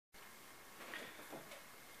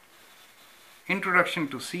Introduction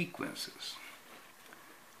to sequences.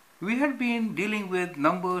 We had been dealing with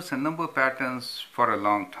numbers and number patterns for a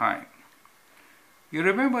long time. You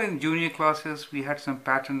remember in junior classes we had some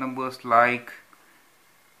pattern numbers like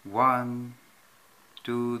 1,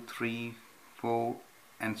 2, 3, 4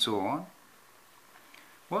 and so on.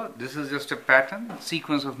 Well, this is just a pattern,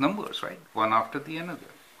 sequence of numbers, right? One after the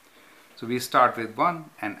another. So we start with 1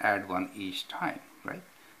 and add 1 each time, right?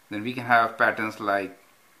 Then we can have patterns like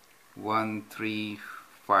 1, 3,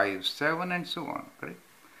 5, 7 and so on, correct?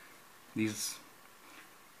 These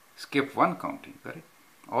skip one counting, correct?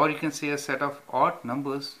 Or you can say a set of odd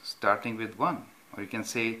numbers starting with 1. Or you can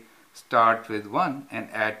say start with 1 and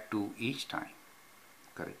add 2 each time,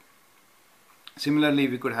 correct? Similarly,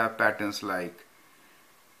 we could have patterns like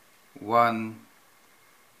 1,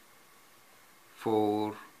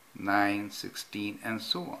 4, 9, 16 and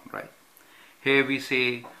so on, right? Here we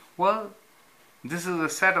say, well, this is a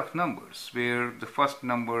set of numbers where the first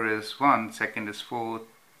number is 1, second is 4,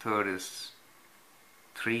 third is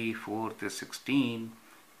 3, fourth is 16,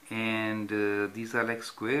 and these are like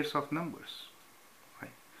squares of numbers,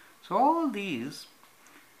 right? So all these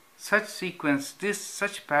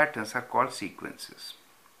such patterns are called sequences,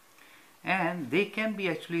 and they can be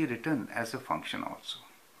actually written as a function also.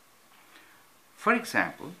 For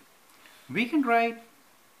example, we can write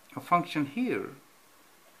a function here.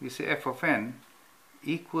 We say f of n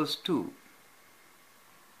equals to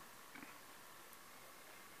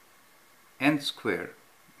n squared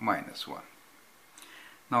minus 1.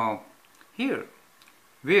 Now here,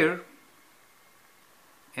 where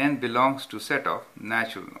n belongs to set of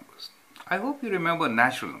natural numbers. I hope you remember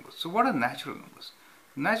natural numbers. So what are natural numbers?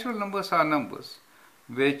 Natural numbers are numbers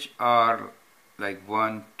which are like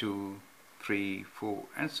 1, 2, 3, 4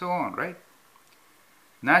 and so on, right?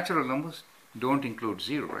 Natural numbers don't include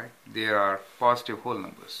 0, right? They are positive whole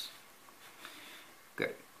numbers.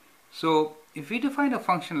 Okay. So if we define a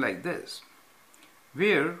function like this,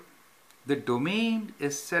 where the domain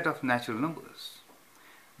is set of natural numbers,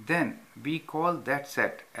 then we call that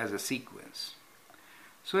set as a sequence.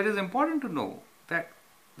 So it is important to know that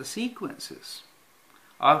the sequences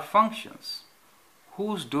are functions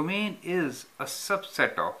whose domain is a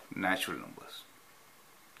subset of natural numbers,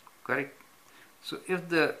 correct? So if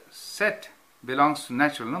the set belongs to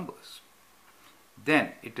natural numbers,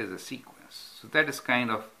 then it is a sequence. So that is kind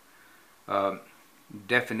of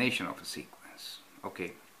definition of a sequence.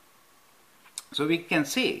 Okay. So we can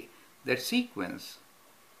say that sequence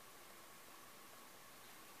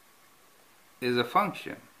is a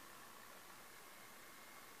function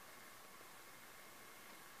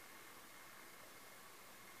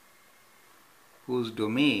whose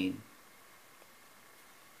domain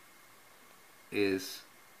is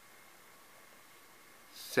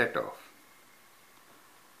set of,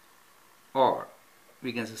 or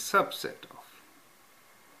we can say subset of,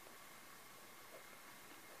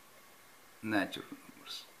 natural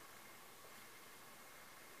numbers,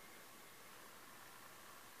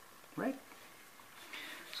 right?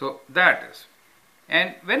 So that is,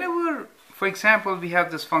 and whenever, for example, we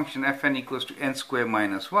have this function fn equals to n squared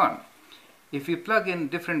minus 1, if we plug in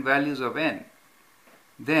different values of n,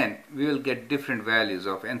 then we will get different values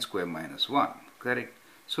of n squared minus 1, correct?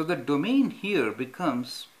 So the domain here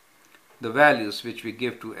becomes the values which we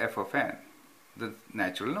give to f of n, the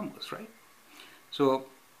natural numbers, right? So,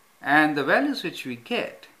 and the values which we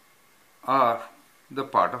get are the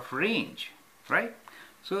part of range, right?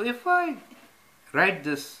 So if I write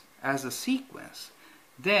this as a sequence,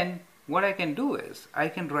 then what I can do is I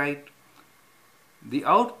can write the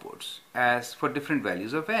outputs as for different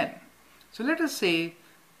values of n. So let us say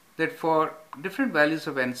that for different values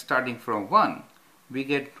of n starting from 1, we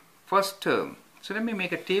get first term. So let me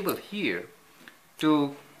make a table here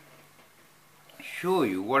to show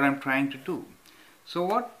you what I'm trying to do. So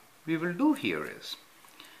what we will do here is,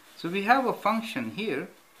 so we have a function here,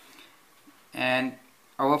 and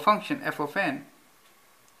our function f of n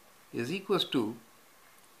is equals to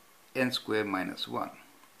n squared minus 1,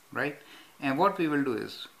 right? And what we will do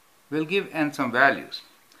is, we'll give n some values.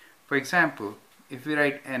 For example, if we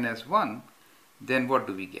write n as 1, then what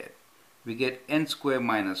do we get? We get n squared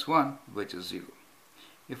minus 1, which is 0.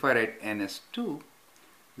 If I write n as 2,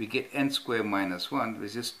 we get n squared minus 1,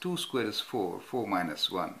 which is 2 squared is 4, 4 minus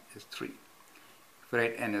 1 is 3. If I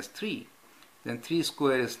write n as 3, then 3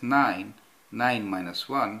 squared is 9, 9 minus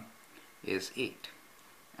 1 is 8.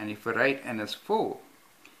 And if I write n as 4,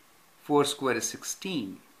 4 squared is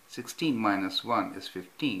 16, 16 minus 1 is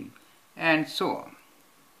 15, and so on.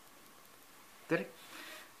 Correct?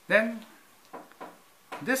 Then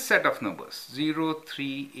this set of numbers 0,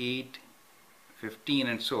 3, 8, 15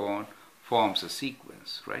 and so on forms a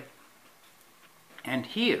sequence, right? And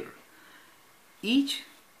here, each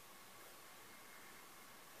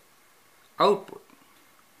output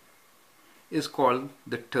is called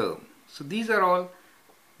the term. So these are all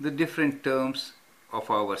the different terms of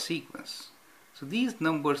our sequence. So these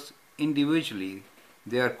numbers individually,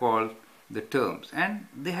 they are called the terms, and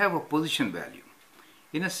they have a position value.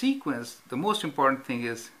 In a sequence, the most important thing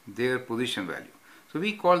is their position value. So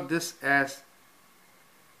we call this as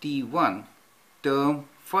T1, term,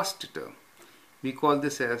 first term. We call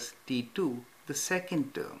this as T2, the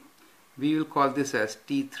second term. We will call this as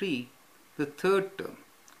T3, the third term.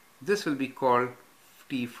 This will be called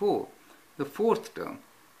T4, the fourth term.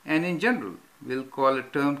 And in general, we'll call a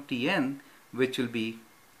term Tn, which will be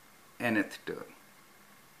nth term.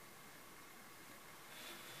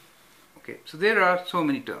 Okay, so there are so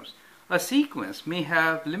many terms. A sequence may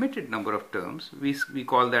have limited number of terms. We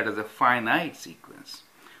call that as a finite sequence.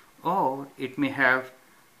 Or it may have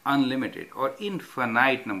unlimited or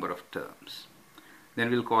infinite number of terms.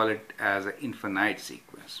 Then we'll call it as an infinite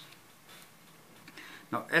sequence.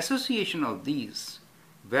 Now, association of these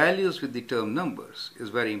values with the term numbers is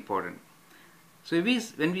very important. So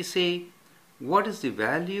when we say what is the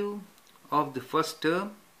value of the first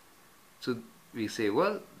term, so we say,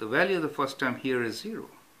 well, the value of the first term here is 0.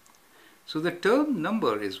 So the term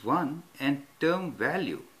number is 1 and term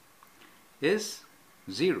value is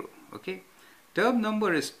 0. Okay, term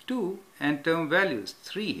number is 2 and term value is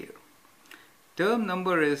 3 here. Term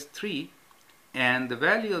number is 3 and the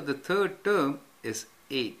value of the third term is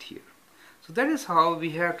 8 here. So that is how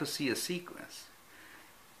we have to see a sequence.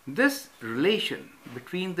 This relation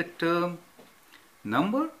between the term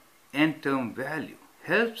number and term value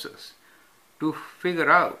helps us to figure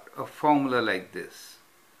out a formula like this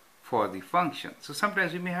for the function. So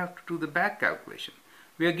sometimes we may have to do the back calculation.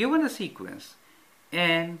 We are given a sequence,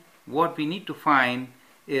 and what we need to find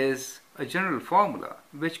is a general formula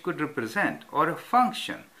which could represent, or a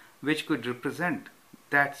function which could represent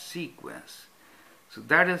that sequence. So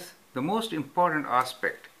that is the most important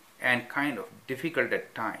aspect and kind of difficult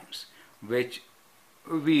at times, which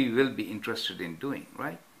we will be interested in doing,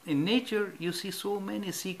 right? In nature, you see so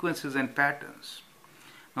many sequences and patterns.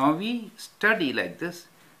 Now we study like this,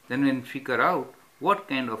 then we figure out what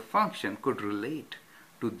kind of function could relate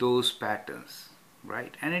to those patterns,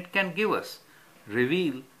 right? And it can give us,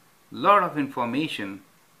 reveal a lot of information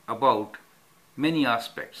about many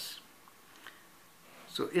aspects.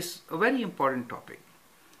 So it's a very important topic.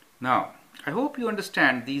 Now, I hope you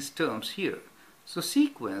understand these terms here. So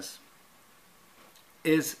sequence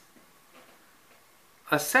is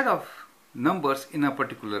a set of numbers in a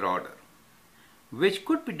particular order, which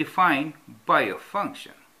could be defined by a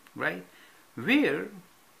function, right? Where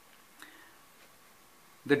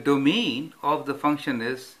the domain of the function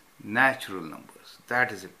is natural numbers.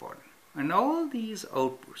 That is important. And all these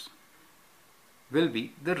outputs will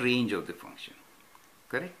be the range of the function,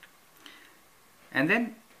 correct? And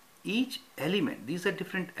then each element, these are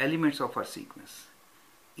different elements of our sequence.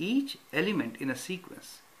 Each element in a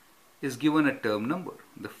sequence is given a term number.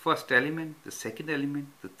 The first element, the second element,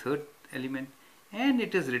 the third element, and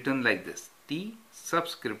it is written like this. T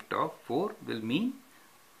subscript of 4 will mean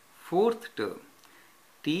fourth term.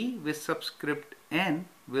 T with subscript n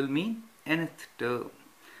will mean nth term.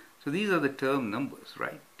 So these are the term numbers,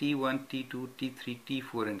 right? T1, T2, T3,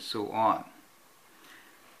 T4 and so on.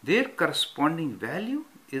 Their corresponding value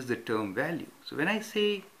is the term value. So when I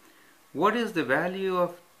say what is the value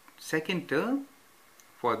of second term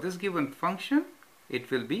for this given function,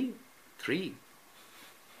 it will be 3,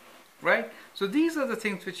 right? So these are the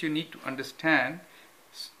things which you need to understand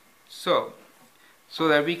so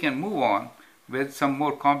that we can move on with some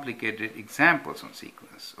more complicated examples on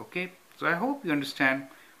sequence. Okay, so I hope you understand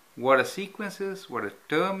what a sequence is, what a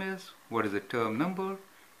term is, what is a term number,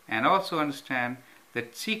 and also understand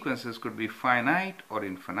that sequences could be finite or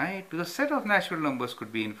infinite, because a set of natural numbers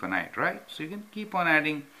could be infinite, right? So you can keep on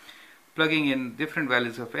adding, plugging in different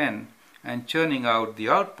values of n and churning out the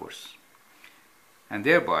outputs, and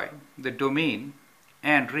thereby the domain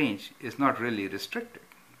and range is not really restricted.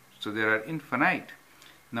 So there are infinite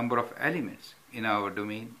number of elements in our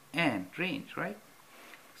domain and range, right?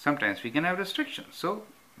 Sometimes we can have restrictions, so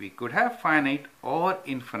we could have finite or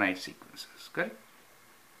infinite sequences, correct?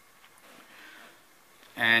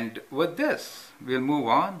 And with this, we'll move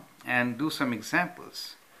on and do some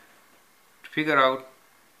examples to figure out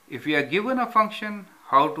if we are given a function,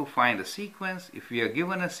 how to find a sequence. If we are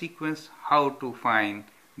given a sequence, how to find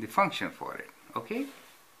the function for it. Okay?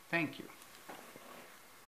 Thank you.